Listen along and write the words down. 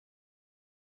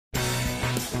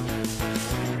So,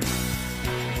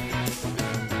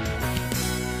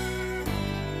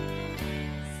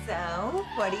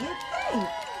 what do you think?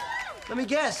 Let me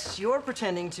guess, you're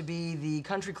pretending to be the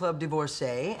country club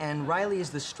divorcee, and Riley is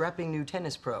the strapping new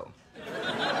tennis pro.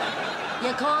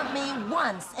 You caught me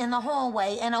once in the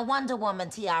hallway in a Wonder Woman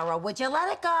tiara. Would you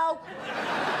let it go?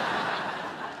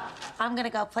 I'm gonna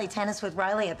go play tennis with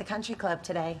Riley at the country club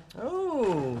today.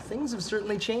 Oh, things have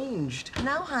certainly changed.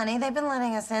 No, honey, they've been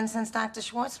letting us in since Dr.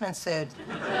 Schwartzman sued.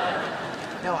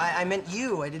 No, I meant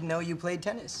you. I didn't know you played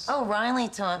tennis. Oh, Riley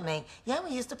taught me. Yeah,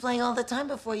 we used to play all the time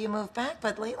before you moved back,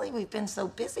 but lately we've been so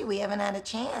busy we haven't had a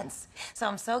chance. So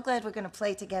I'm so glad we're gonna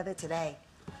play together today.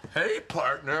 Hey,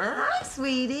 partner. Hi,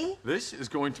 sweetie. This is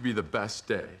going to be the best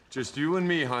day. Just you and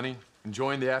me, honey.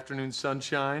 Enjoying the afternoon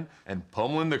sunshine and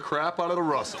pummeling the crap out of the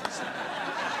Russells.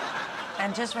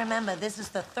 And just remember, this is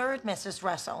the third Mrs.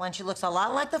 Russell, and she looks a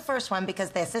lot like the first one because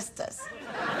they're sisters.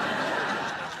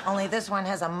 Only this one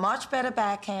has a much better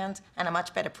backhand and a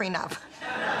much better prenup.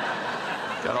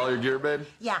 Got all your gear, babe?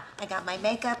 Yeah, I got my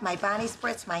makeup, my body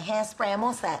spritz, my hairspray. I'm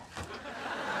all set.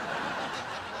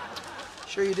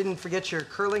 Sure you didn't forget your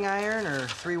curling iron or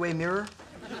three-way mirror?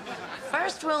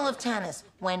 First rule of tennis,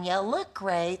 when you look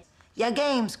great, your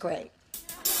game's great.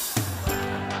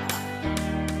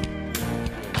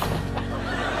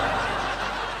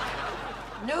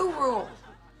 New rule.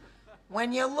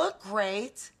 When you look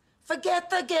great, forget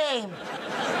the game.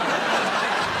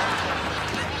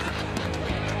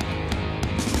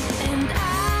 And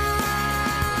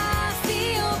I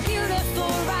feel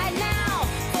beautiful right now.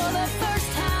 For the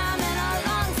first time in a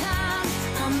long time,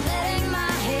 I'm letting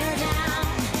my hair down.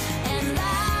 And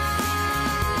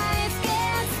life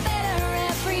gets better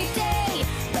every day.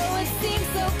 Though it seems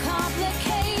so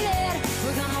complicated,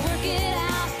 we're gonna work it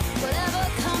out, whatever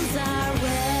comes our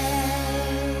way.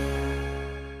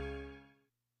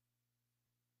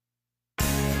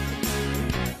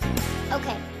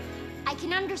 Okay, I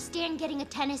can understand getting a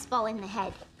tennis ball in the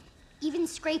head, even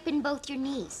scraping both your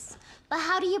knees. But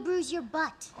how do you bruise your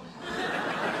butt?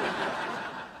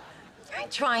 I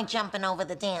tried jumping over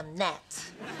the damn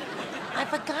net. I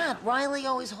forgot. Riley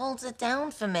always holds it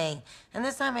down for me. And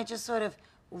this time I just sort of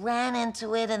ran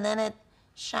into it and then it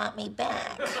shot me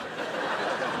back.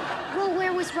 Well,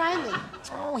 where was Riley?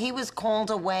 Oh, he was called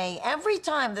away. Every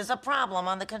time there's a problem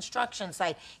on the construction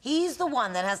site, he's the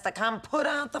one that has to come put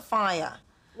out the fire.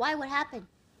 Why? What happened?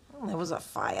 Oh, there was a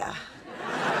fire.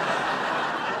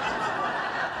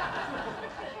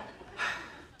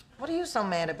 What are you so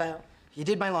mad about? You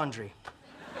did my laundry.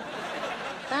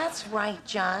 That's right,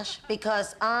 Josh,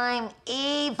 because I'm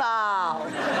evil.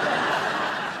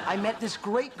 I met this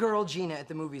great girl, Gina, at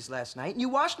the movies last night, and you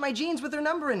washed my jeans with her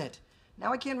number in it.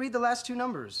 Now I can't read the last two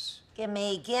numbers.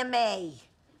 Gimme.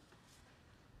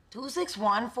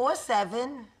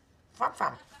 26147.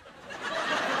 From.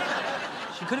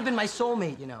 She could have been my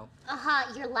soulmate, you know.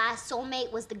 Uh-huh, your last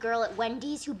soulmate was the girl at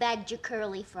Wendy's who bagged your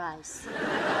curly fries.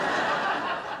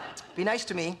 Be nice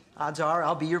to me. Odds are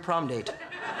I'll be your prom date.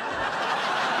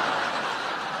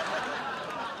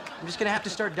 I'm just gonna have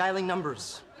to start dialing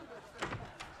numbers.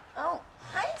 Oh,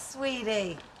 hi,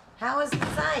 sweetie. How was the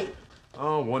site?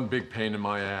 Oh, one big pain in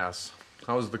my ass.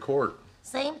 How was the court?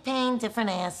 Same pain, different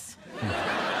ass.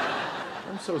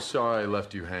 I'm so sorry I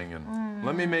left you hanging.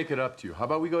 Let me make it up to you. How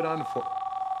about we go down to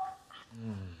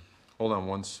Hold on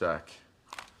one sec.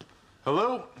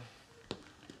 Hello?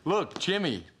 Look,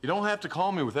 Jimmy, you don't have to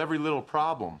call me with every little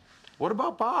problem. What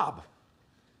about Bob?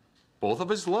 Both of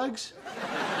his legs?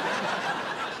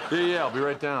 Yeah, I'll be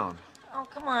right down. Oh,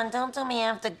 come on, don't tell me I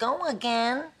have to go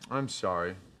again. I'm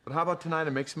sorry, but how about tonight I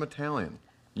make some Italian?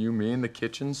 You, me, in the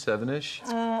kitchen, 7-ish?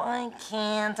 Oh, I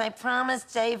can't. I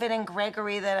promised David and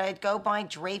Gregory that I'd go buy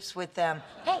drapes with them.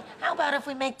 Hey, how about if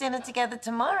we make dinner together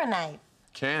tomorrow night?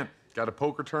 Can't. Got a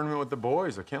poker tournament with the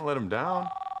boys. I can't let them down.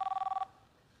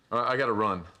 All right, I gotta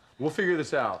run. We'll figure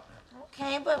this out.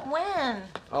 Okay, but when?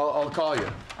 I'll call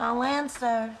you. I'll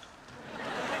answer.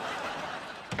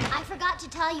 I forgot to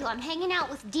tell you, I'm hanging out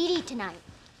with Dee Dee tonight.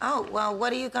 Oh, well,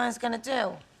 what are you guys gonna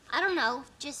do? I don't know,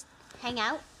 just hang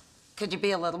out. Could you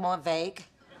be a little more vague?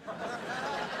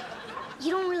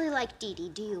 You don't really like Dee Dee,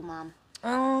 do you, Mom?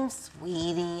 Oh,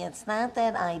 sweetie, it's not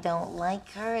that I don't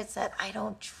like her, it's that I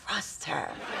don't trust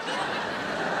her.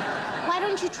 Why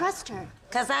don't you trust her?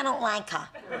 'Cause I don't like her.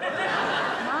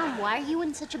 Mom, why are you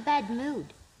in such a bad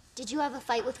mood? Did you have a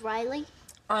fight with Riley?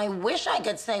 I wish I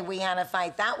could say we had a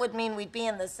fight. That would mean we'd be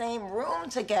in the same room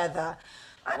together.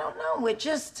 I don't know, we're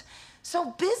just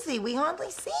so busy, we hardly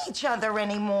see each other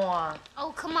anymore.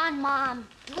 Oh, come on, Mom.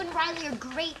 You and Riley are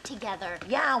great together.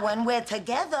 Yeah, when we're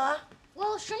together.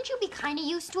 Well, shouldn't you be kind of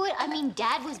used to it? I mean,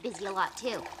 Dad was busy a lot,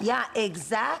 too. Yeah,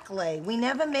 exactly. We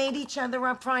never made each other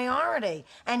a priority.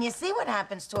 And you see what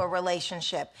happens to a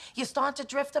relationship. You start to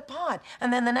drift apart,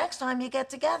 and then the next time you get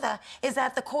together is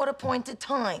at the court-appointed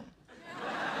time.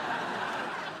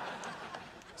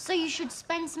 So you should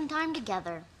spend some time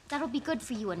together. That'll be good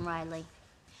for you and Riley.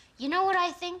 You know what I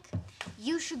think?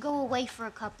 You should go away for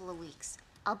a couple of weeks.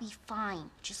 I'll be fine.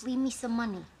 Just leave me some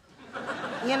money.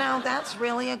 You know, that's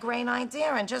really a great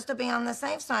idea. And just to be on the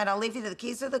safe side, I'll leave you the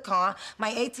keys to the car,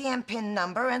 my ATM PIN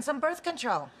number, and some birth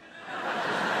control.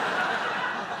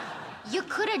 You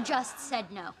could have just said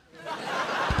no.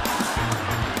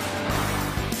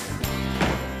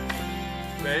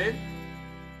 Babe,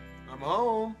 I'm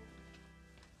home.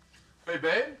 Hey,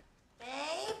 babe.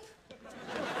 Babe?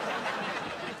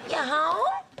 You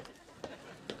home?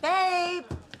 Babe?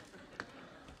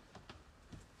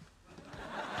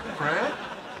 Fran?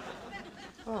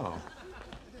 Oh.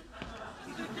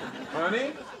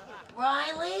 Honey?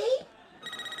 Riley?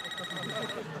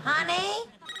 Honey?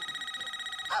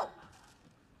 Oh.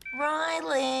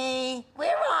 Riley,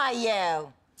 where are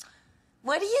you?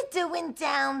 What are you doing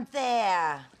down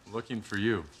there? Looking for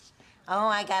you. Oh,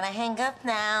 I gotta hang up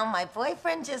now. My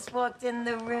boyfriend just walked in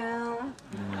the room.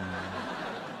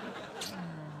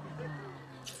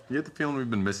 You get the feeling we've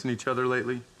been missing each other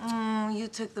lately? You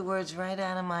took the words right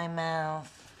out of my mouth.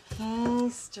 Hey,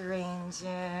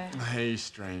 stranger. Hey,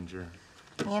 stranger.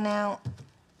 You know,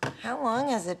 how long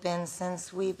has it been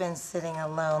since we've been sitting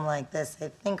alone like this? I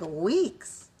think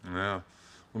weeks. Yeah.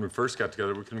 When we first got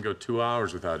together, we couldn't go 2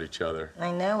 hours without each other.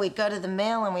 I know, we'd go to the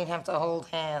mail and we'd have to hold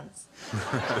hands.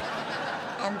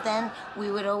 And then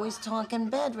we would always talk in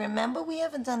bed. Remember? We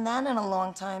haven't done that in a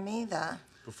long time either.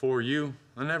 Before you,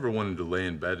 I never wanted to lay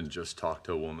in bed and just talk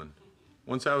to a woman.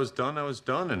 Once I was done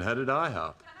and headed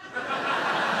IHOP.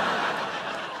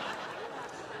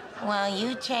 Well,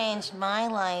 you changed my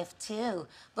life, too.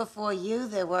 Before you,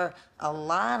 there were a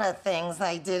lot of things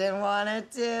I didn't want to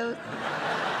do.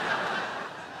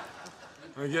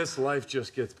 I guess life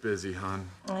just gets busy, hon.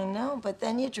 I know, but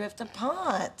then you drift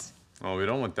apart. Oh, we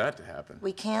don't want that to happen.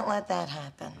 We can't let that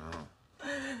happen.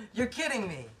 You're kidding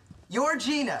me. You're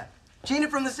Gina. Gina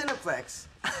from the Cineplex.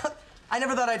 I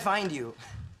never thought I'd find you.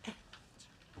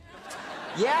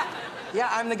 Yeah,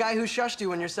 I'm the guy who shushed you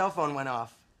when your cell phone went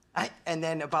off. And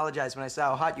then apologized when I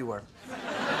saw how hot you were.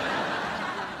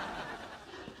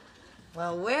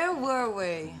 Well, where were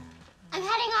we? I'm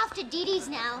heading off to Dee Dee's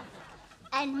now.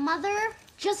 And Mother,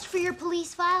 just for your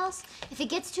police files, if it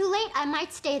gets too late, I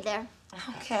might stay there.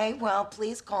 Okay, well,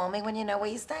 please call me when you know where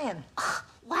you're staying.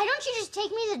 Why don't you just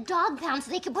take me to the dog pound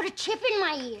so they can put a chip in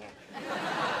my ear?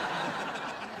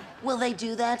 Will they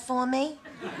do that for me?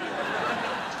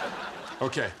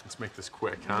 Okay, let's make this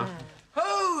quick, huh?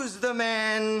 Who's the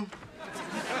man?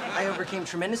 I overcame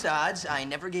tremendous odds. I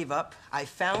never gave up. I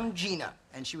found Gina,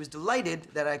 and she was delighted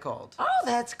that I called. Oh,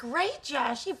 that's great,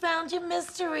 Josh. You found your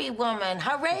mystery woman.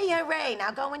 Hooray, hooray.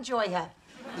 Now go enjoy her.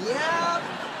 Yeah,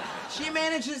 she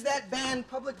manages that band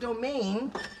Public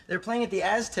Domain. They're playing at the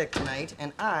Aztec tonight,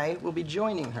 and I will be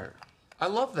joining her. I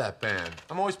love that band.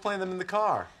 I'm always playing them in the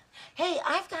car. Hey,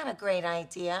 I've got a great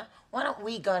idea. Why don't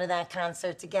we go to that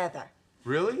concert together?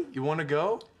 Really? You want to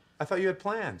go? I thought you had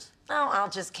plans. Oh, I'll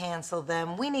just cancel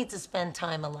them. We need to spend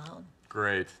time alone.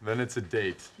 Great. Then it's a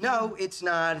date. No, it's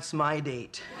not. It's my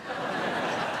date.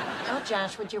 Oh,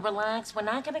 Josh, would you relax? We're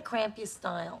not going to cramp your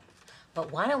style.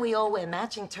 But why don't we all wear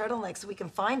matching turtlenecks so we can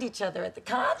find each other at the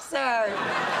concert?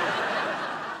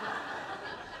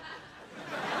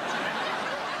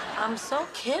 I'm so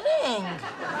kidding.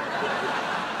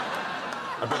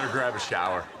 I better grab a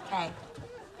shower. Okay.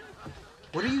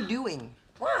 What are you doing?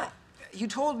 What? You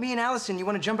told me and Allison you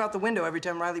want to jump out the window every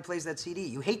time Riley plays that CD.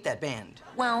 You hate that band.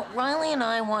 Well, Riley and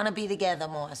I want to be together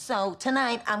more, so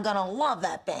tonight I'm gonna love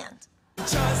that band.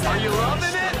 Are you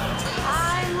loving it?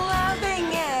 I'm loving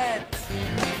it!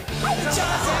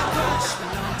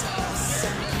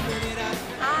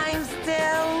 I'm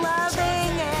still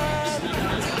loving it!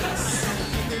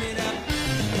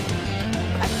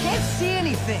 I can't see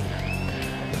anything.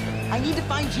 I need to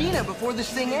find Gina before this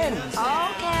thing ends.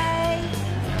 Okay.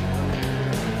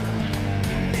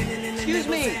 Excuse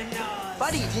me.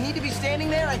 Buddy, do you need to be standing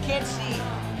there? I can't see.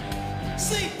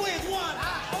 Sleep with one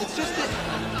eye. It's just that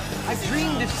I've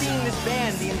dreamed of seeing this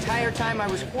band the entire time I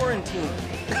was quarantined.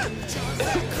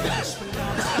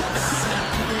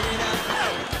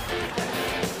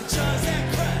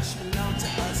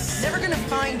 Never gonna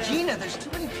find Gina. There's too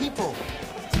many people.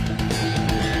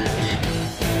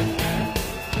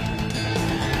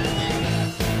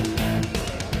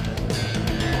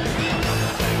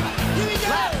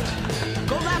 Left.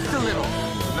 Go left a little.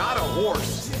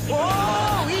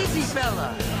 Whoa, easy,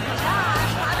 fella.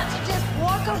 Josh, why don't you just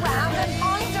walk around and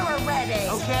find her already?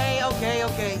 Okay.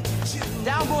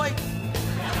 Down, boy.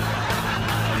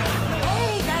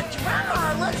 Hey, that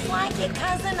drummer looks like your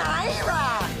cousin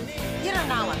Ira. You don't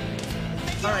know him.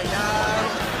 All right,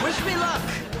 wish me luck.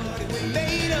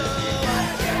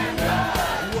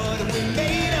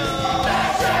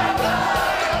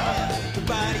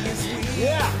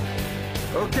 Yeah.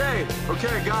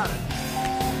 Okay, got it.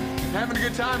 Having a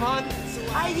good time, hon?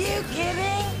 Are you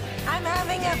kidding? I'm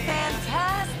having a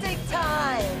fantastic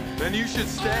time. Then you should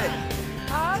stay.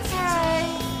 Okay.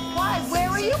 Why? Where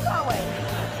are you going?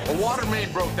 A water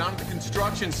main broke down at the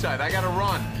construction site. I gotta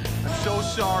run. I'm so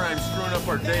sorry I'm screwing up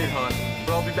our date, hon,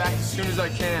 but I'll be back as soon as I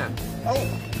can. Oh,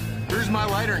 here's my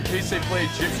lighter in case they play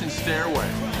Egyptian Stairway.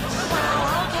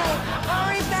 Well, okay.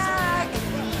 Hurry back.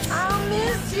 I'll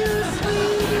miss you,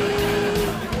 sweetie.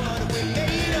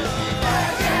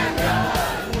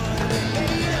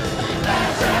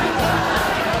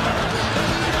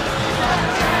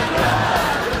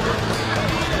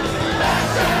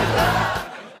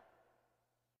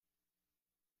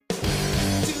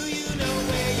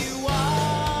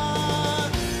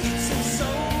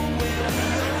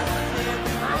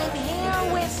 I'm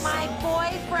here with my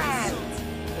boyfriend.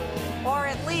 Or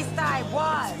at least I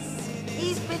was.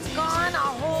 He's been gone a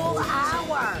whole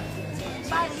hour.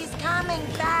 But he's coming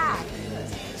back.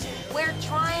 We're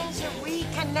trying to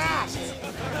reconnect.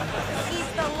 He's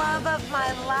the love of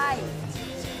my life.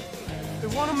 They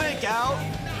want to make out?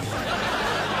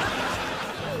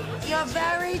 You're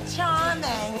very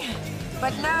charming.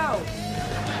 But no.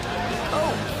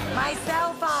 Oh, my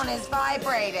cell phone is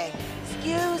vibrating.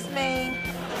 Excuse me.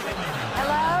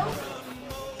 Hello?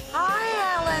 Hi,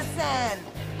 Allison.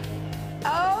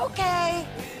 Okay.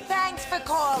 Thanks for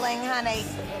calling, honey.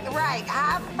 Right,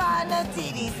 have fun at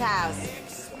Dee Dee's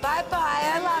house. Bye-bye,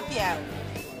 I love you.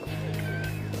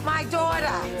 My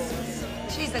daughter.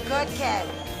 She's a good kid.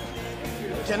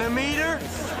 Can I meet her?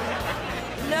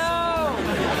 No.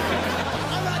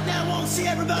 All right, now I want to see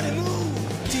everybody move.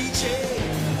 DJ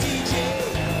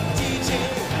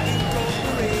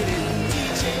Incorporated.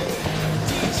 DJ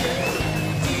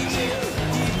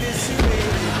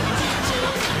Eviscerated.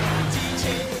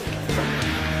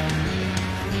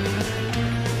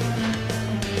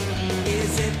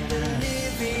 Is it the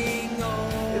living or...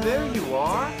 Hey, there you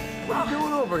are. What are you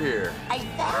doing over here? I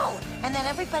fell, and then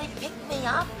everybody picked me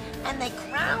up, and they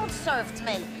crowd surfed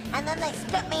me, and then they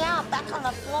spit me out back on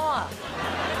the floor.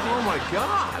 Oh, my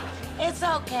God. It's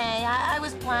okay. I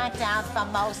was blacked out for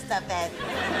most of it.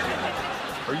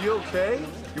 Are you okay?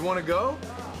 You want to go?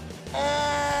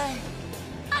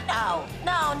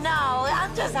 No.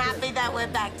 I'm just happy that we're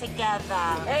back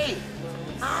together. Hey,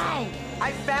 Hi.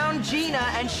 I found Gina,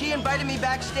 and she invited me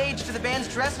backstage to the band's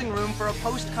dressing room for a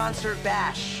post-concert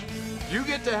bash. You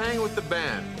get to hang with the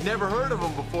band. Never heard of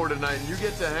them before tonight, and you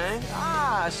get to hang?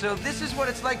 Ah, so this is what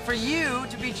it's like for you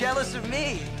to be jealous of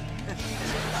me.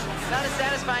 Not as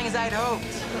satisfying as I'd hoped.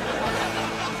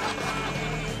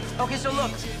 Okay, so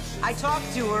look, I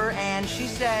talked to her, and she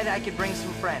said I could bring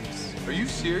some friends. Are you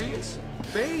serious?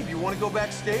 Babe, you want to go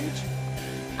backstage?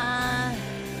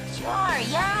 Sure.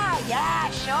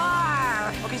 Yeah,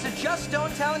 sure. Okay, so just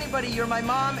don't tell anybody you're my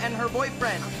mom and her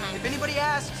boyfriend. Okay. If anybody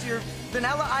asks, you're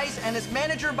Vanilla Ice and his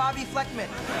manager, Bobby Fleckman.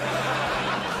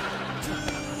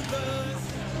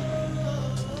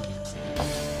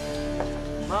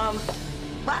 Mom,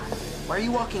 What? why are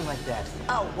you walking like that?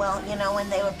 Oh, well, you know when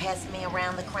they were passing me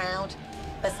around the crowd?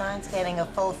 Besides getting a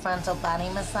full frontal body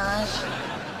massage,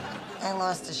 I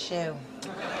lost a shoe.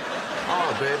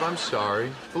 Oh, babe, I'm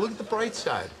sorry. But look at the bright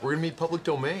side. We're gonna meet public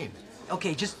domain.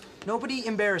 Okay, just nobody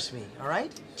embarrass me, all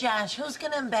right? Josh, who's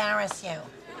gonna embarrass you?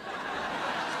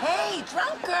 Hey,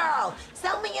 drunk girl,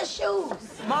 sell me your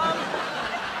shoes. Mom,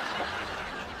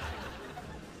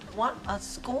 What a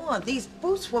score. These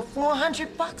boots were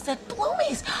 $400 at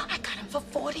Bloomie's. I got them for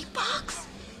 $40.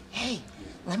 Hey,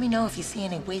 let me know if you see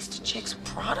any wasted chicks with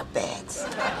Prada bags.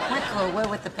 Michael, we're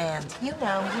with the band. You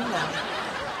know.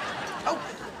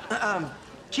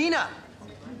 Gina.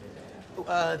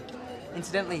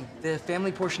 Incidentally, the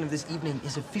family portion of this evening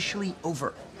is officially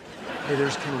over. Hey,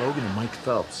 there's Ken Logan and Mike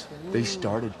Phelps. They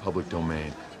started public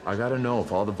domain. I gotta know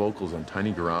if all the vocals on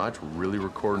Tiny Garage were really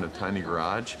recorded in a tiny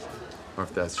garage, or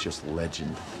if that's just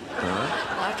legend.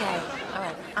 Huh? Okay, all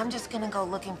right. I'm just gonna go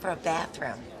looking for a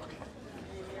bathroom.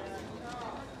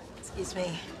 Excuse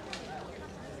me.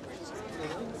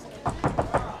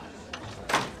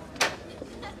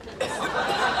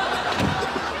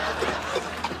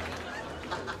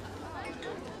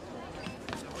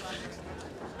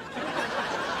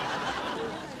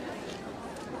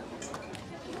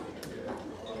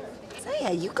 Hey,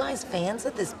 are you guys fans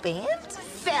of this band?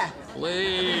 Fair.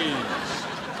 Please.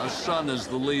 Our son is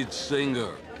the lead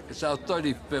singer. It's our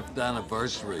 35th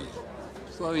anniversary.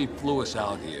 So he flew us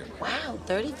out here. Wow,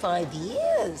 35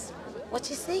 years.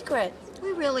 What's your secret?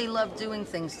 We really love doing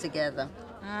things together.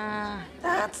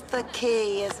 That's the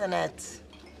key, isn't it?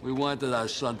 We wanted our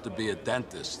son to be a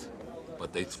dentist,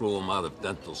 but they threw him out of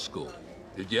dental school.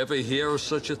 Did you ever hear of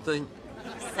such a thing?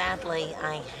 Sadly,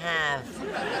 I have.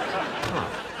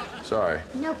 Sorry.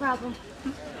 No problem.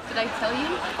 Did I tell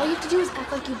you? All you have to do is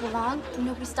act like you belong, and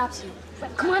nobody stops you.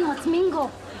 Come on, let's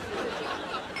mingle.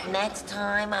 Next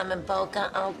time I'm in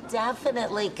Boca, I'll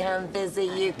definitely come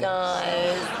visit you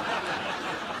guys.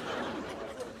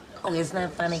 Oh, isn't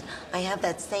that funny? I have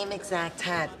that same exact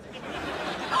hat.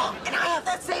 Oh, and I have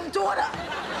that same daughter.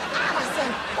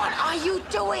 Allison, what are you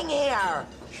doing here?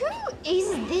 Who is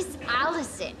this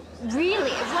Allison?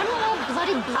 Really? Run all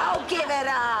bloody Oh, give it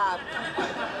up.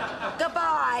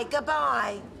 Goodbye,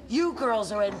 goodbye. You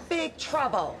girls are in big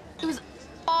trouble. It was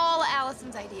all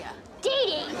Allison's idea.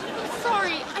 Dee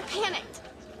Sorry, I panicked.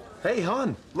 Hey,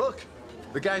 hon, look.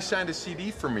 The guy signed a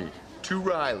CD for me. To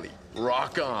Riley.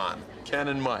 Rock on. Ken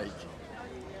and Mike.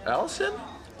 Allison?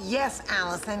 Yes,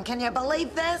 Allison, can you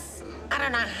believe this? I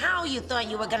don't know how you thought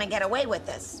you were gonna get away with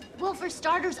this. Well, for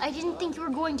starters, I didn't think you were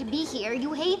going to be here.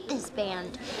 You hate this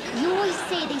band. You always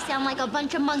say they sound like a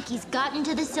bunch of monkeys got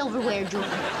into the silverware joint.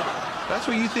 That's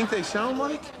what you think they sound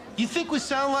like? You think we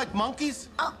sound like monkeys?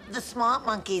 Oh, the smart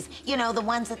monkeys. You know, the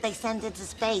ones that they send into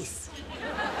space.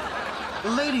 The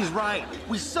lady's right.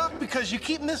 We suck because you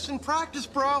keep missing practice,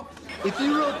 bro. If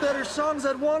you wrote better songs,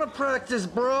 I'd want to practice,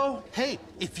 bro. Hey,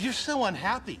 if you're so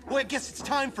unhappy, well, I guess it's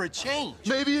time for a change.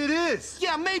 Maybe it is.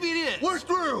 Yeah, maybe it is. Work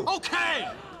through. Okay.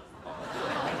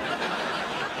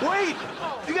 Wait,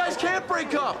 you guys can't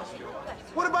break up.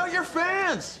 What about your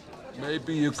fans?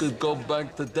 Maybe you could go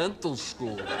back to dental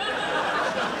school.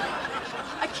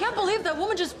 I can't believe that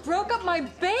woman just broke up my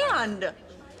band.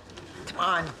 Come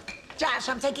on. Josh,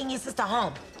 I'm taking your sister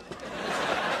home.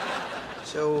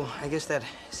 So I guess that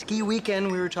ski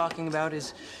weekend we were talking about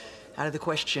is out of the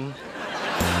question.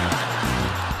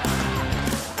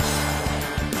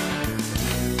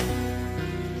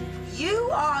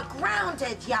 You are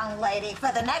grounded, young lady.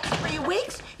 For the next 3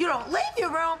 weeks, you don't leave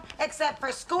your room except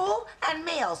for school and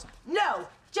meals. No,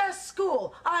 just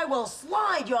school. I will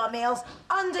slide your meals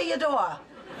under your door.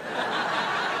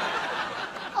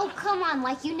 Oh, come on,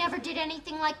 like you never did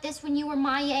anything like this when you were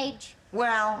my age?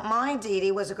 Well, my Dee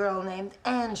Dee was a girl named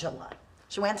Angela.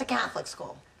 She went to Catholic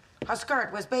school. Her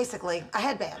skirt was basically a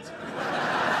headband.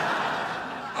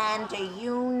 And do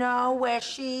you know where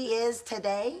she is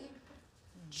today?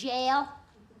 Jail?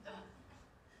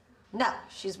 No,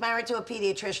 she's married to a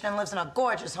pediatrician and lives in a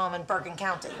gorgeous home in Bergen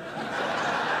County.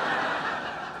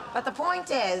 But the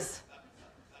point is,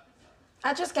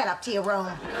 I'll just get up to your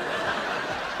room.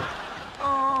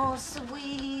 Oh,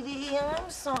 sweetie, I'm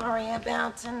sorry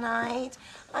about tonight.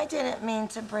 I didn't mean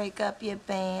to break up your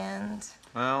band.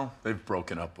 Well, they've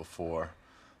broken up before.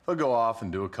 They'll go off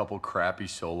and do a couple crappy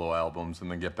solo albums and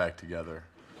then get back together.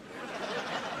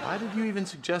 Why did you even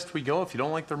suggest we go if you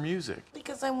don't like their music?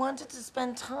 Because I wanted to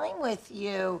spend time with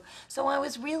you. So I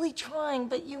was really trying,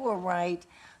 but you were right.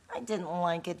 I didn't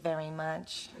like it very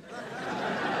much.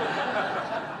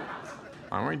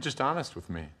 Why weren't you just honest with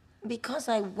me? Because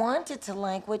I wanted to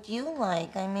like what you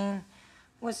like. I mean,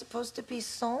 we're supposed to be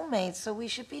soulmates, so we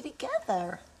should be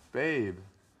together. Babe,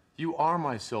 you are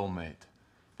my soulmate.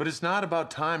 But it's not about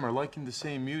time or liking the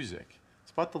same music.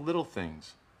 It's about the little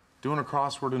things. Doing a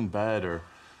crossword in bed or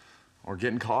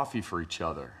getting coffee for each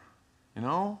other. You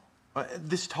know?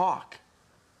 This talk.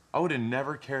 I would have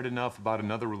never cared enough about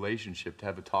another relationship to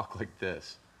have a talk like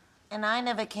this. And I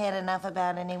never cared enough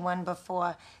about anyone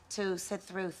before to sit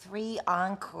through 3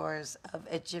 encores of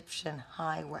Egyptian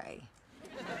Highway.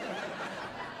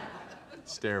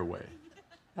 Stairway.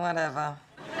 Whatever.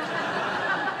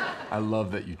 I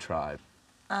love that you tried.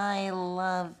 I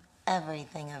love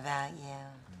everything about you.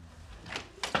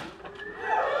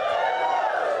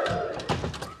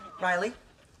 Riley?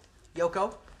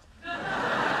 Yoko?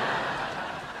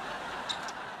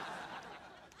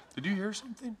 Did you hear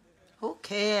something? Who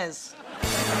cares?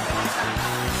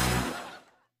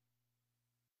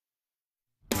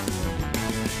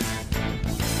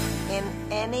 In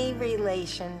any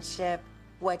relationship,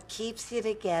 what keeps you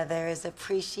together is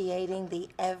appreciating the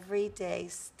everyday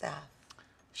stuff.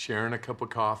 Sharing a cup of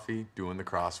coffee, doing the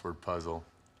crossword puzzle.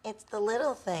 It's the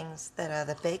little things that are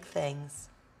the big things.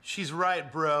 She's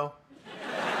right, bro.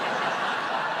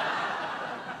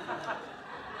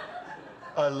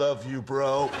 I love you,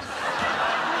 bro.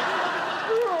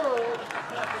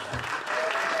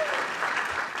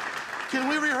 Can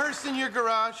we rehearse in your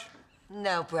garage?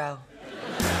 No, bro.